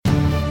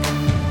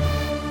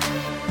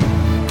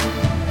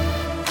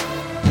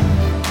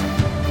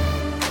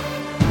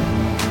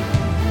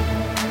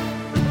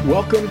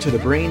Welcome to the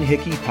Brain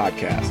Hickey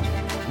Podcast,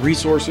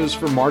 resources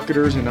for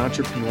marketers and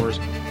entrepreneurs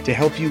to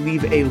help you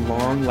leave a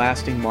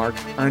long-lasting mark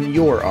on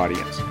your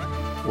audience,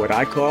 what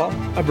I call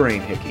a Brain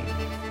Hickey.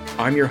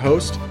 I'm your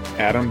host,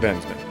 Adam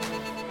Bensman.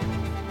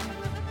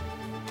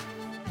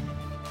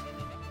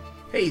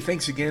 Hey,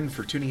 thanks again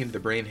for tuning into the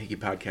Brain Hickey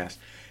Podcast.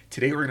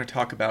 Today we're going to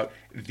talk about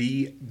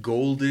the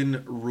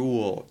golden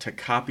rule to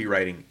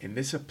copywriting, and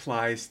this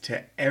applies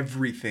to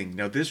everything.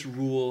 Now, this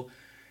rule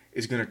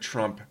is going to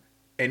trump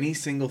any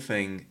single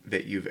thing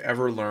that you've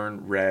ever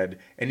learned, read,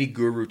 any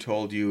guru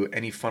told you,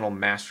 any funnel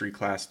mastery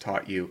class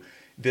taught you.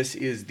 This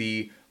is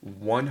the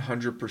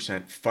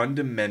 100%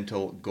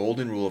 fundamental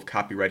golden rule of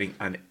copywriting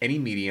on any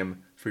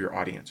medium for your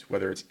audience,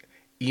 whether it's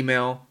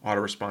email,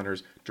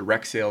 autoresponders,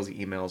 direct sales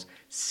emails,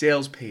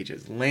 sales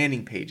pages,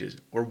 landing pages,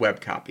 or web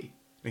copy.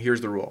 Now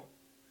here's the rule.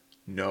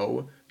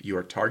 Know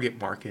your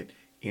target market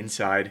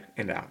inside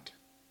and out.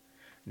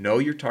 Know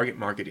your target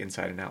market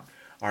inside and out.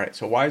 All right,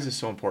 so why is this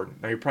so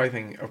important? Now you're probably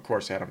thinking, of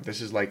course, Adam,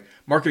 this is like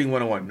marketing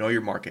 101, know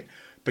your market.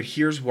 But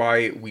here's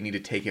why we need to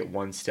take it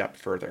one step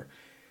further.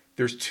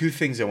 There's two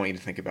things I want you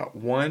to think about.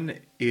 One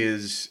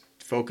is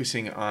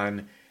focusing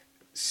on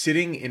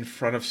sitting in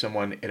front of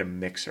someone at a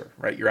mixer,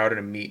 right? You're out at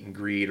a meet and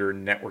greet or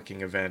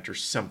networking event or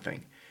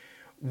something.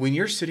 When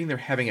you're sitting there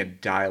having a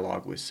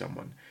dialogue with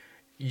someone,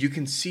 you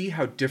can see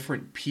how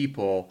different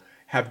people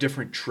have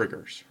different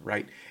triggers,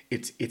 right?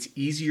 It's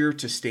easier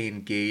to stay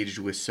engaged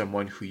with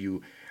someone who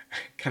you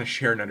kind of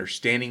share an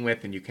understanding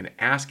with, and you can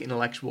ask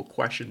intellectual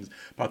questions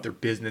about their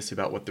business,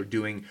 about what they're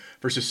doing,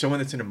 versus someone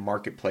that's in a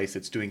marketplace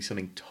that's doing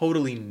something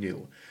totally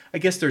new. I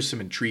guess there's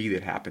some intrigue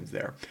that happens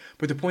there.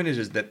 But the point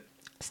is that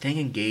staying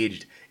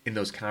engaged in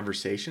those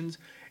conversations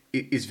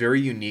is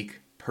very unique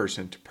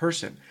person to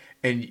person.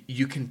 And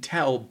you can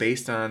tell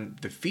based on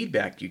the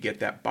feedback you get,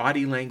 that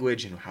body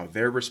language and how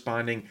they're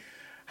responding,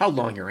 how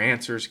long your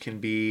answers can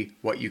be,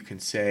 what you can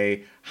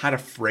say, how to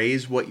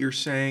phrase what you're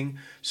saying.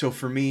 So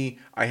for me,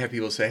 I have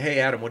people say, "Hey,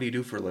 Adam, what do you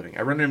do for a living?"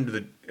 I run into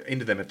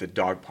them at the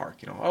dog park.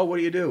 "Oh, what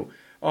do you do?"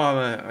 "Oh,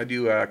 I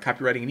do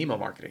copywriting and email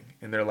marketing."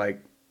 And they're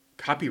like,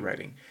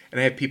 "Copywriting?"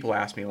 And I have people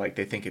ask me like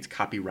they think it's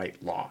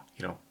copyright law,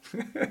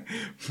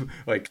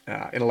 like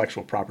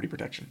intellectual property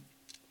protection.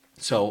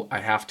 So I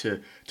have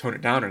to tone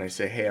it down and I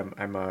say, "Hey,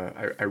 I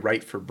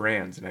write for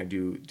brands and I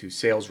do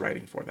sales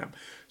writing for them."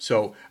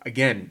 So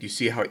again, you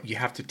see how you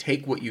have to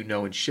take what you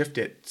know and shift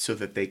it so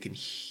that they can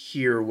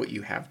hear what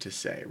you have to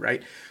say,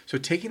 right? So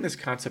taking this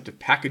concept of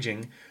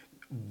packaging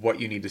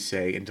what you need to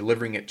say and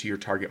delivering it to your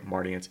target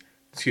audience,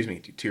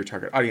 to your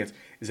target audience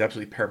is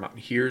absolutely paramount.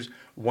 And here's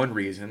one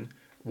reason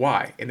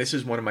why, and this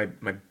is one of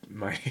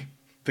my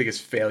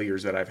biggest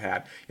failures that I've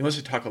had. You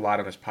listen to talk a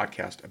lot on this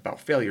podcast about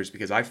failures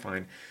because I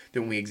find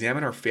that when we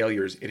examine our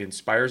failures, it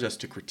inspires us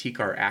to critique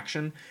our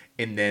action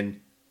and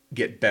then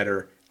get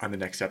better on the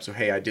next step. So,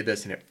 hey, I did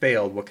this and it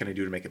failed. What can I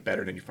do to make it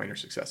better? And then you find your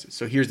successes.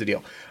 So here's the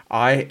deal.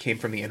 I came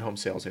from the in-home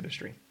sales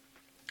industry.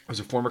 I was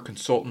a former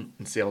consultant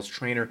and sales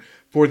trainer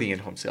for the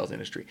in-home sales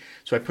industry.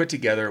 So I put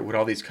together what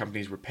all these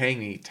companies were paying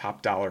me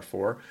top dollar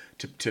for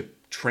to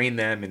train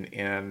them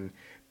and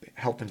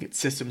help them get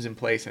systems in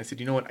place. And I said,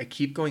 you know what? I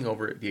keep going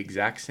over the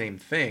exact same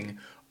thing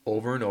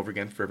over and over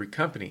again for every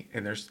company,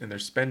 and they're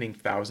spending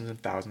thousands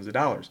and thousands of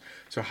dollars.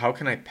 So how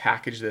can I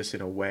package this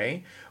in a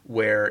way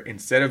where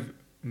instead of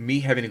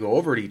me having to go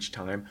over it each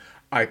time,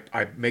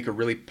 I make a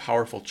really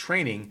powerful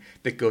training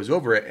that goes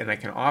over it, and I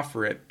can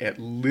offer it at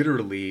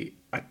literally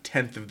a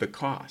tenth of the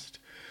cost.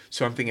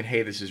 So I'm thinking,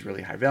 hey, this is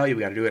really high value.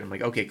 We got to do it. I'm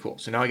like, okay, cool.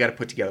 So now I got to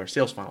put together a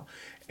sales funnel.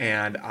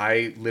 And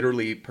I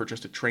literally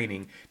purchased a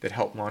training that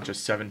helped launch a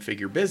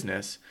 7-figure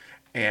business.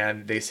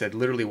 And they said,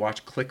 literally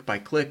watch click by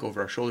click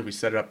over our shoulder. We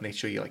set it up and they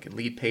show you like in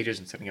lead pages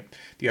and setting up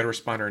the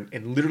autoresponder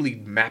and literally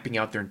mapping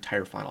out their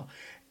entire funnel.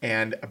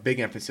 And a big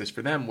emphasis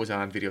for them was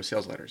on video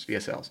sales letters,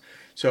 VSLs.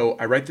 So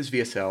I write this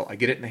VSL, I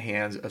get it in the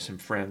hands of some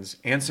friends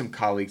and some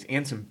colleagues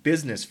and some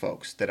business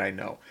folks that I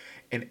know.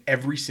 And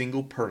every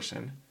single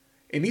person,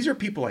 and these are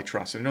people I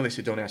trust. I know they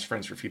say don't ask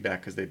friends for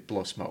feedback because they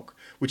blow smoke,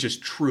 which is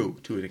true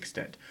to an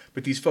extent.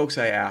 But these folks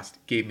I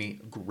asked gave me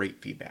great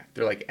feedback.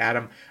 They're like,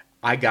 "Adam,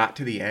 I got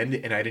to the end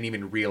and I didn't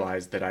even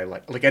realize that I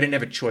didn't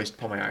have a choice to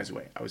pull my eyes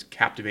away. I was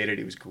captivated.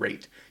 It was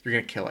great. You're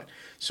going to kill it."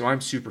 So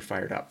I'm super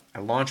fired up. I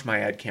launched my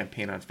ad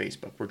campaign on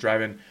Facebook. We're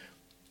driving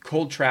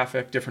cold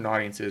traffic, different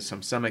audiences,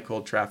 some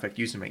semi-cold traffic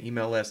using my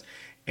email list.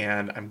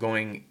 And I'm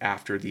going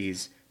after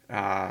these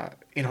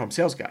in-home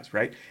sales guys,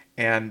 right?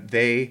 And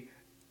they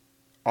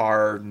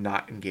are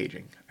not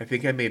engaging. I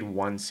think I made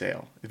one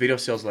sale. The video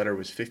sales letter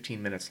was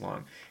 15 minutes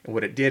long. And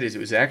what it did is it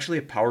was actually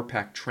a power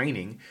pack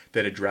training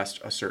that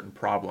addressed a certain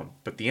problem.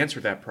 But the answer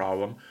to that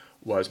problem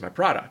was my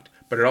product.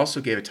 But it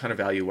also gave a ton of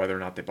value whether or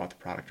not they bought the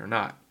product or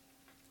not.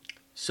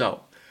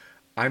 So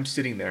I'm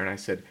sitting there and I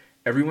said,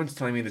 everyone's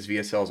telling me this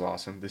VSL is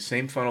awesome. The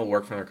same funnel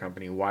worked for another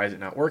company. Why is it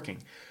not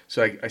working?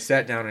 So I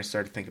sat down and I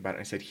started to think about it.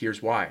 And I said,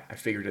 here's why. I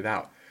figured it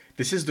out.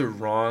 This is the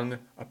wrong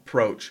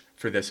approach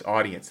for this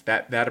audience.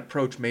 That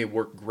approach may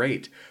work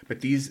great,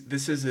 but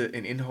this is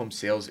an in-home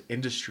sales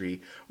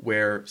industry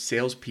where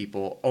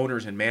salespeople,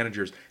 owners and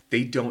managers,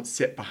 They don't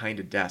sit behind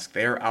a desk.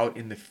 They are out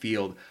in the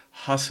field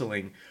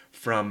hustling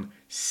from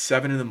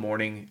 7 in the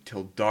morning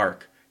till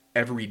dark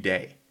every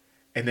day.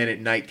 And then at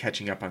night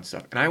catching up on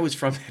stuff. And I was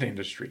from that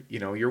industry.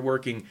 You're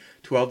working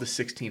 12 to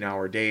 16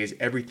 hour days.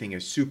 Everything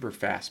is super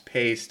fast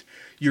paced.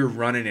 You're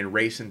running and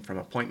racing from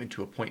appointment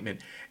to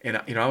appointment. And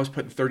I was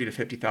putting 30 to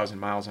 50,000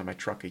 miles on my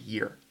truck a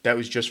year. That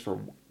was just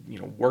for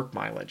work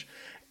mileage.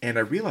 And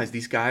I realized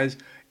these guys,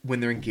 when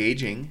they're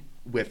engaging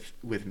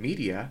with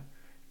media,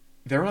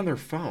 they're on their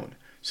phone.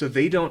 So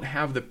they don't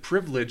have the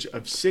privilege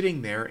of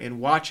sitting there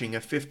and watching a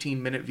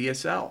 15-minute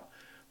VSL,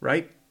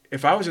 right?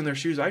 If I was in their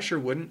shoes, I sure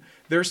wouldn't.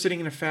 They're sitting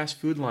in a fast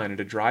food line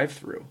at a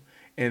drive-through,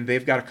 and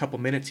they've got a couple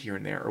minutes here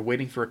and there, or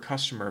waiting for a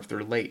customer if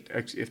they're late,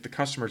 if the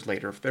customer's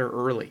late, or if they're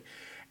early.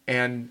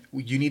 And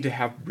you need to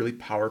have really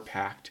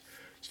power-packed,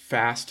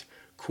 fast,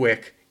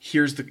 quick.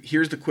 Here's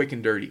the quick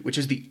and dirty, which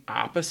is the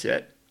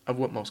opposite of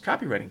what most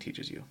copywriting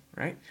teaches you,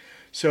 right?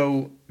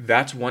 So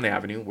that's one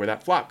avenue where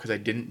that flopped, because I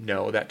didn't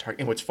know that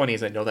target. And what's funny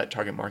is I know that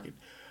target market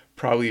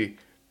probably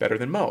better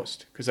than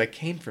most, because I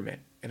came from it.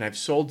 And I've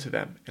sold to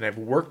them, and I've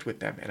worked with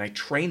them, and I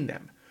trained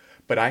them.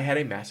 But I had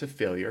a massive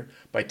failure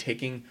by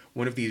taking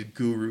one of these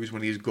gurus, one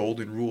of these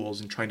golden rules,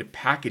 and trying to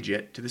package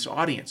it to this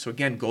audience. So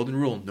again, golden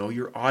rule, know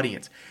your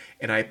audience.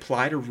 And I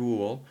applied a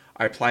rule,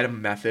 I applied a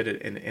method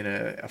in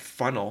a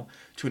funnel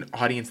to an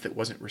audience that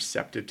wasn't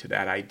receptive to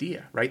that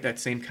idea, right? That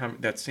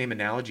same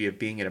analogy of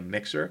being in a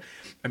mixer.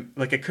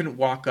 I couldn't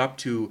walk up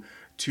to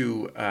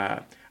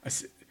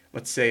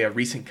let's say a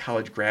recent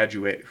college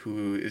graduate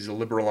who is a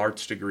liberal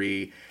arts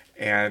degree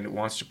and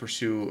wants to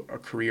pursue a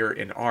career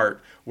in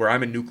art where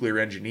I'm a nuclear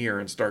engineer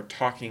and start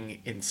talking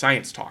in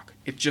science talk.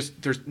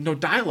 There's no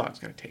dialogue's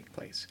going to take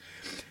place.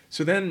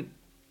 So then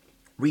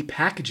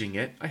repackaging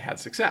it, I had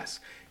success.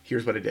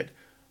 Here's what I did.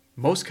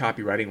 Most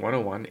copywriting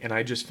 101, and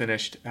I just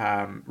finished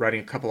writing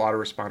a couple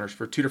autoresponders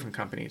for 2 different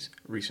companies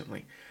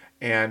recently.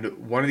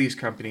 And one of these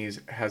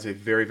companies has a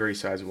very, very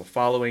sizable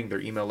following.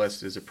 Their email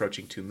list is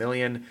approaching 2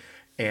 million,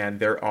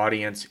 and their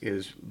audience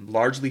is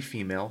largely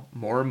female,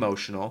 more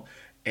emotional,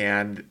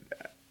 and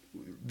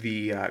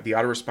the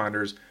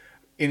autoresponders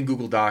in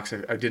Google Docs,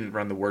 I didn't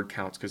run the word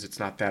counts because it's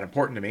not that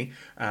important to me,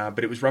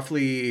 but it was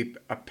roughly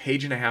 1.5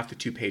 pages to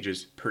 2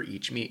 pages per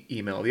each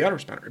email of the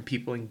autoresponder. And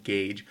people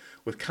engage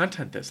with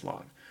content this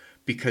long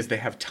because they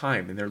have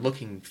time and they're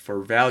looking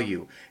for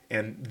value,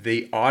 and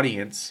the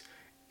audience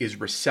is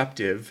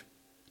receptive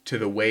to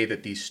the way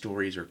that these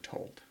stories are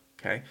told.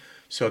 Okay,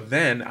 so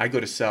then I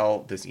go to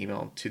sell this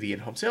email to the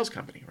in-home sales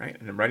company, right?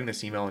 And I'm writing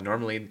this email, and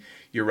normally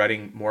you're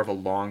writing more of a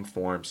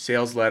long-form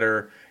sales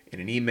letter in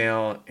an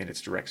email, and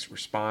it's direct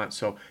response.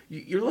 So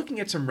you're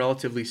looking at some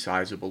relatively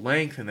sizable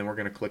length, and then we're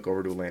going to click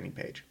over to a landing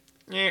page.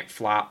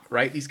 Flop,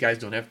 right? These guys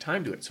don't have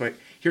time to it. So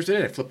here's what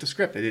I did. I flipped the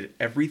script. I did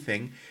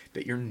everything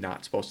that you're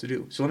not supposed to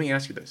do. So let me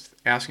ask you this.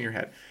 Ask in your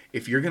head.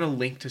 If you're going to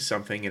link to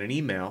something in an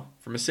email,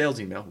 from a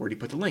sales email, where do you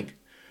put the link?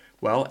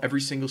 Well, every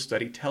single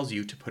study tells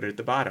you to put it at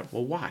the bottom.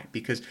 Well, why?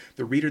 Because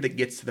the reader that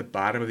gets to the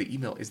bottom of the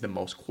email is the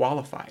most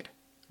qualified,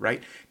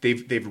 right?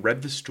 They've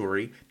read the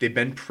story. They've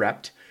been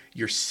prepped.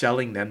 You're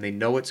selling them. They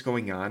know what's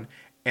going on.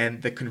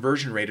 And the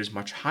conversion rate is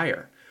much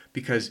higher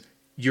because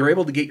you're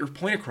able to get your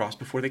point across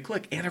before they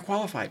click, and they're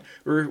qualified.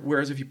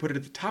 Whereas if you put it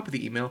at the top of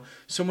the email,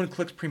 someone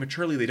clicks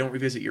prematurely, they don't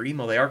revisit your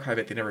email, they archive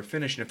it, they never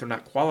finish, and if they're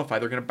not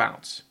qualified, they're going to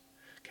bounce.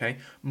 Okay?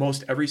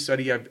 Most every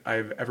study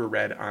I've ever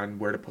read on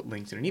where to put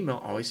links in an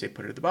email always say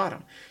put it at the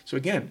bottom. So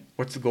again,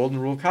 what's the golden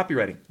rule of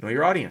copywriting? Know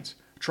your audience.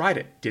 Tried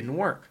it. Didn't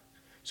work.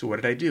 So what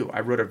did I do?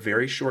 I wrote a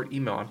very short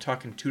email. I'm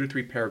talking 2 to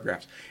 3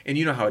 paragraphs. And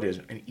you know how it is.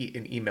 An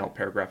email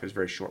paragraph is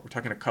very short. We're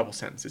talking a couple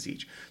sentences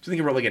each. So I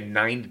think I wrote like a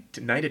 9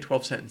 to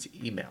 12 sentence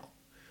email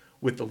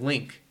with the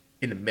link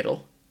in the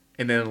middle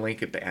and then a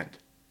link at the end.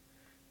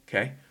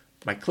 Okay?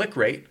 My click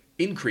rate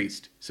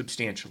increased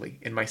substantially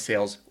and my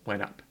sales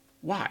went up.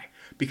 Why?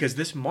 Because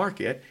this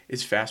market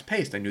is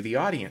fast-paced. I knew the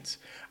audience.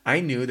 I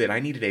knew that I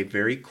needed a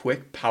very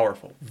quick,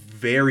 powerful,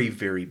 very,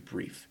 very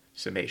brief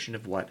summation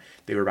of what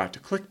they were about to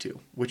click to,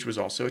 which was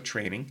also a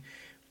training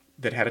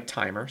that had a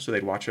timer. So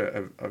they'd watch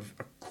a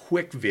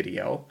quick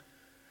video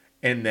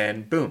and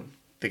then, boom,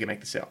 they could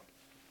make the sale.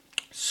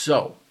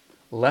 So,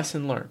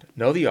 lesson learned.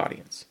 Know the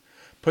audience.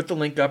 Put the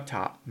link up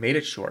top. Made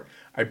it short.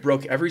 I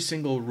broke every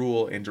single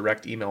rule in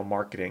direct email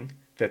marketing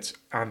that's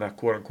on the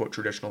quote-unquote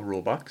traditional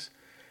rule books.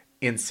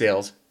 And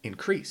sales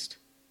increased.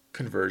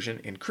 Conversion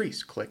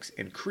increased. Clicks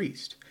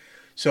increased.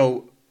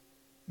 So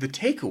the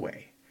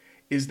takeaway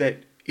is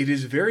that it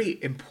is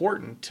very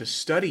important to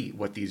study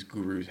what these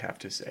gurus have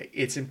to say.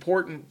 It's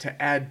important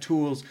to add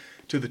tools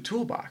to the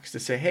toolbox to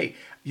say, hey,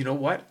 you know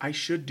what? I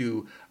should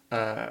do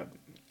a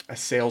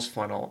sales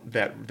funnel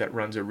that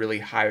runs a really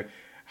high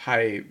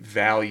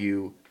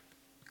value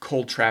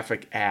cold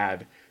traffic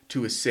ad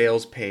to a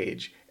sales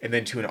page, and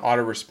then to an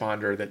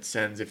autoresponder that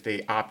sends if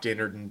they opt in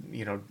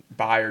or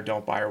buy or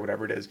don't buy or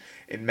whatever it is,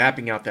 and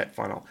mapping out that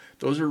funnel.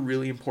 Those are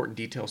really important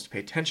details to pay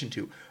attention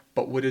to.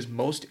 But what is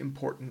most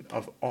important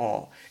of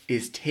all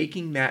is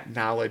taking that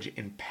knowledge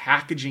and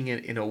packaging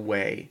it in a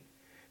way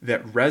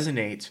that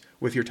resonates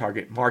with your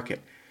target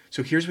market.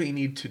 So here's what you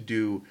need to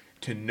do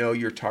to know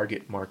your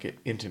target market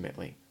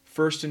intimately.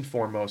 First and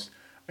foremost,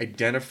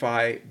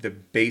 identify the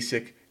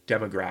basic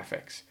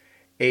demographics: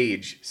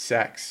 age,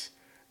 sex,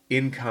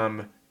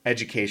 income,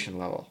 education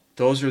level.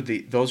 Those are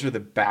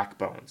the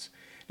backbones.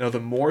 Now, the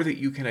more that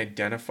you can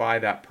identify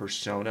that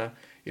persona,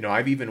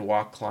 I've even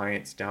walked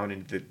clients down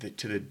into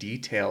to the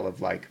detail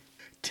of like,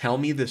 tell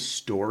me the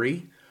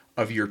story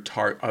of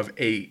of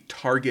a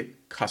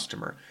target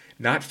customer,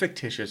 not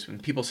fictitious. When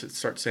people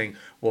start saying,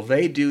 well,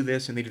 they do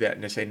this and they do that,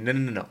 and I say,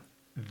 no,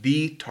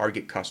 the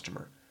target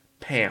customer.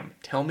 Pam,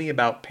 tell me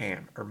about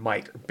Pam or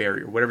Mike or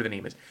Barry or whatever the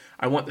name is.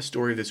 I want the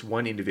story of this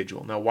one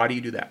individual. Now, why do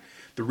you do that?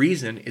 The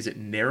reason is it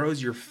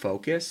narrows your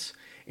focus.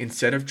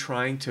 Instead of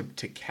trying to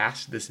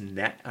cast this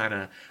net on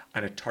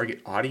a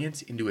target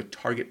audience into a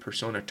target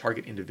persona, a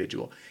target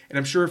individual. And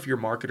I'm sure if you're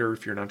a marketer,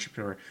 if you're an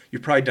entrepreneur,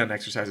 you've probably done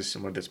exercises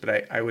similar to this,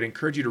 but I would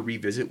encourage you to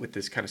revisit with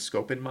this kind of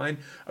scope in mind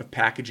of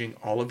packaging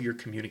all of your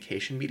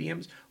communication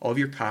mediums, all of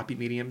your copy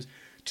mediums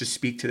to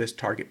speak to this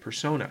target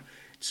persona.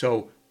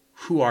 So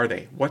who are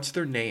they? What's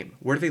their name?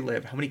 Where do they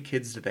live? How many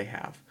kids do they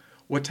have?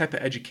 What type of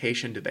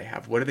education do they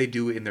have? What do they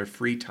do in their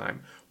free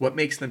time? What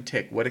makes them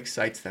tick? What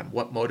excites them?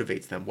 What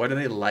motivates them? What do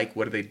they like?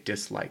 What do they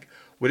dislike?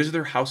 What does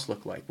their house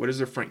look like? What does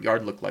their front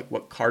yard look like?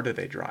 What car do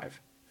they drive?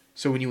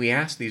 So when we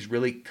ask these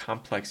really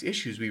complex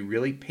issues, we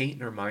really paint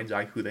in our mind's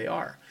eye who they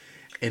are.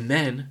 And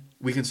then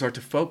we can start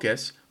to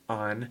focus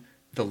on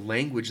the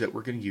language that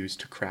we're going to use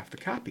to craft the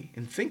copy.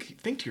 And think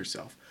to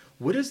yourself,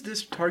 what does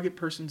this target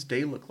person's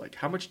day look like?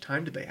 How much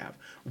time do they have?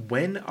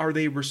 When are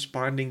they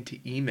responding to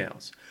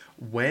emails?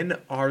 When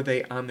are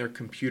they on their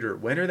computer?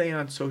 When are they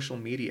on social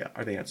media?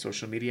 Are they on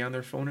social media on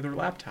their phone or their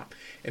laptop?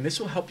 And this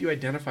will help you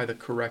identify the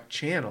correct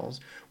channels,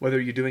 whether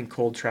you're doing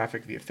cold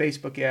traffic via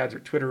Facebook ads or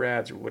Twitter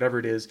ads or whatever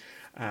it is,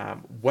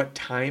 what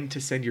time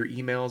to send your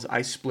emails.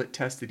 I split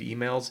tested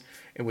emails.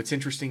 And what's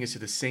interesting is to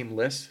the same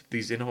list,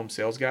 these in-home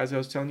sales guys I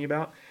was telling you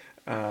about,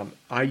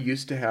 I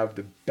used to have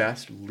the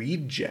best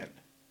lead gen.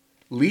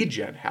 Lead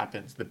gen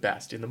happens the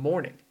best in the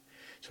morning.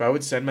 So I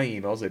would send my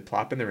emails, they'd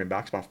plop in their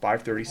inbox about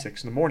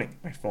 5:36 in the morning.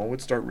 My phone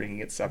would start ringing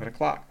at 7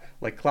 o'clock,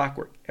 like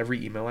clockwork,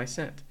 every email I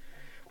sent.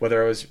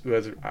 Whether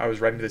I was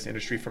writing to this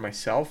industry for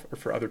myself or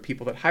for other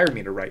people that hired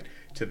me to write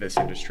to this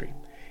industry.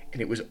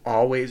 And it was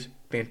always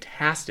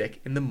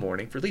fantastic in the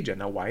morning for lead gen.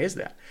 Now, why is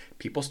that?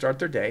 People start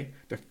their day.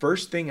 The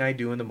first thing I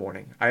do in the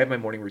morning, I have my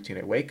morning routine.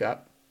 I wake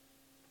up,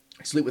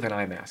 I sleep with an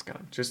eye mask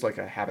on, just like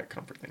a habit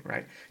comfort thing,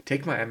 right?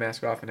 Take my eye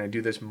mask off and I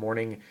do this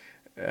morning,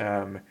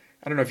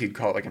 I don't know if you'd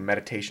call it like a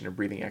meditation or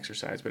breathing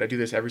exercise, but I do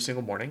this every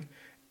single morning.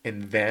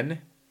 And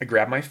then I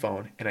grab my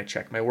phone and I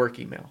check my work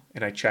email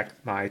and I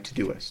check my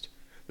to-do list.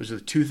 Those are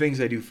the two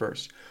things I do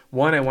first.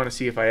 One, I want to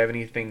see if I have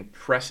anything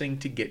pressing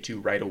to get to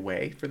right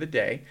away for the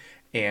day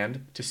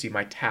and to see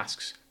my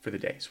tasks for the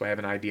day. So I have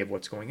an idea of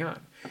what's going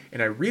on.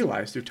 And I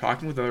realized through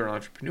talking with other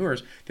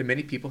entrepreneurs that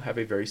many people have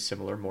a very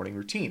similar morning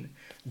routine.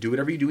 Do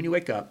whatever you do when you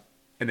wake up,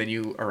 and then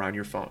you are on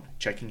your phone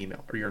checking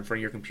email, or you're in front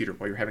of your computer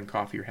while you're having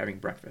coffee or having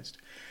breakfast.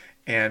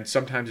 And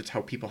sometimes it's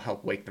how people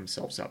help wake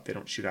themselves up. They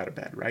don't shoot out of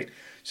bed, right?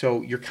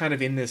 So you're kind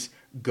of in this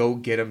go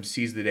get 'em,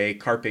 seize the day,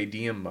 carpe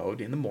diem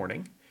mode in the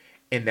morning.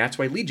 And that's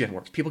why lead gen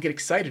works. People get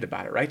excited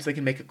about it, right? So they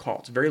can make a call.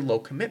 It's very low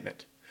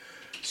commitment.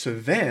 So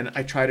then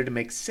I tried to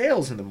make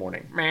sales in the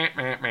morning.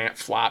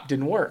 Flop,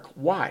 didn't work.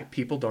 Why?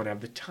 People don't have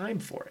the time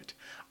for it.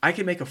 I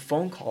can make a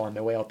phone call on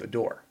my way out the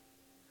door.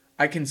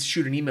 I can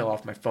shoot an email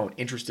off my phone,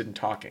 interested in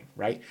talking,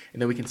 right? And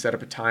then we can set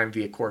up a time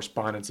via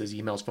correspondences,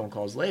 emails, phone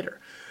calls later.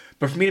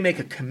 But for me to make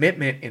a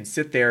commitment and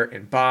sit there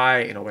and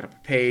buy and open up a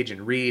page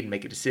and read and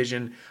make a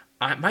decision,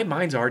 my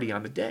mind's already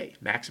on the day,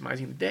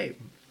 maximizing the day,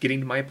 getting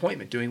to my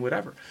appointment, doing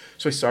whatever.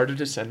 So I started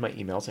to send my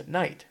emails at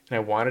night, and I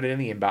wanted it in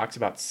the inbox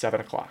about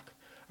 7 o'clock.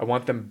 I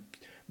want them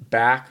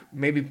back,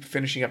 maybe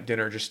finishing up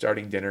dinner, just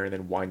starting dinner and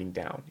then winding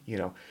down.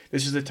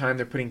 This is the time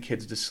they're putting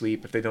kids to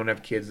sleep. If they don't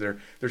have kids, they're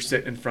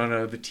sitting in front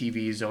of the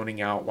TV,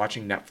 zoning out,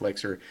 watching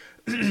Netflix or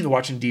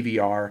watching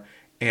DVR.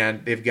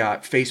 And they've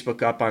got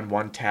Facebook up on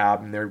one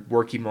tab and their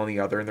work email on the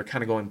other, and they're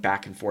kind of going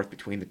back and forth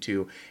between the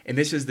two. And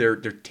this is their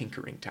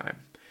tinkering time.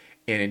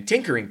 And in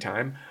tinkering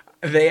time,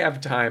 they have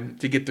time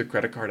to get their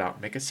credit card out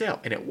and make a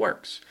sale, and it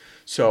works.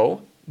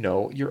 So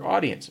know your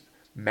audience.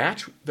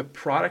 Match the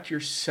product you're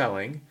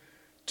selling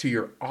to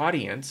your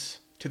audience,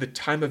 to the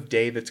time of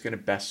day that's going to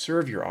best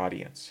serve your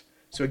audience.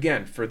 So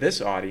again, for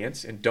this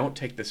audience, and don't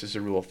take this as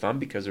a rule of thumb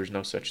because there's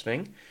no such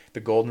thing, the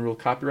golden rule of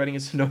copywriting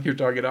is to know your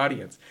target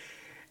audience,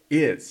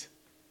 is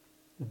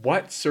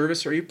what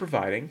service are you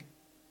providing?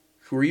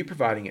 Who are you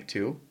providing it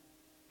to?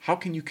 How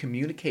can you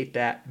communicate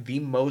that the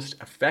most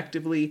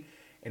effectively?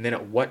 And then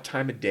at what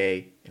time of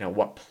day and on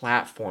what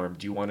platform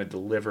do you want to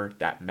deliver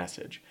that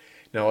message?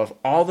 Now, if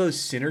all those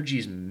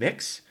synergies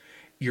mix,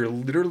 you're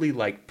literally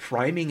like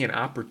priming an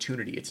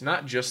opportunity. It's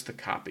not just the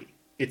copy.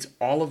 It's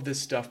all of this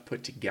stuff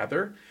put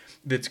together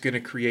that's going to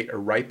create a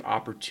ripe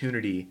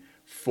opportunity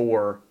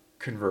for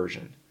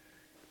conversion.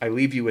 I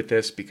leave you with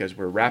this because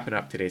we're wrapping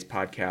up today's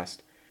podcast.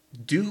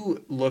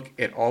 Do look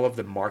at all of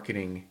the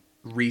marketing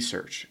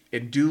research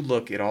and do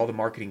look at all the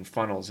marketing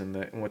funnels and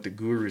what the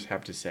gurus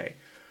have to say,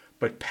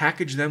 but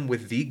package them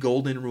with the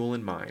golden rule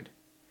in mind,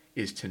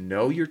 is to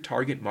know your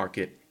target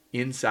market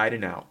inside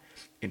and out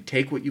and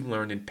take what you've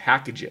learned and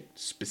package it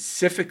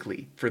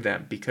specifically for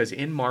them. Because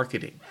in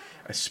marketing,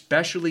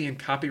 especially in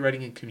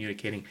copywriting and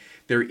communicating,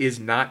 there is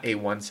not a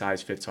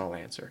one-size-fits-all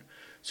answer.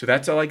 So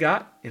that's all I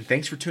got, and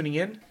thanks for tuning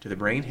in to the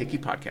Brain Hickey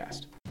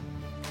Podcast.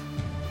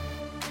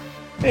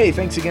 Hey,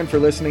 thanks again for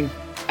listening.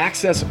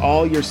 Access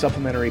all your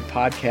supplementary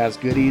podcast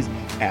goodies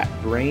at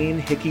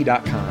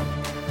brainhickey.com.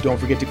 Don't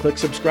forget to click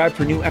subscribe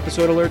for new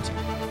episode alerts.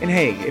 And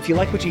hey, if you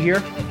like what you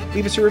hear,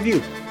 leave us a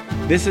review.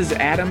 This is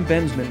Adam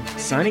Bensman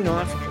signing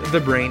off the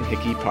Brain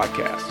Hickey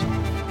Podcast.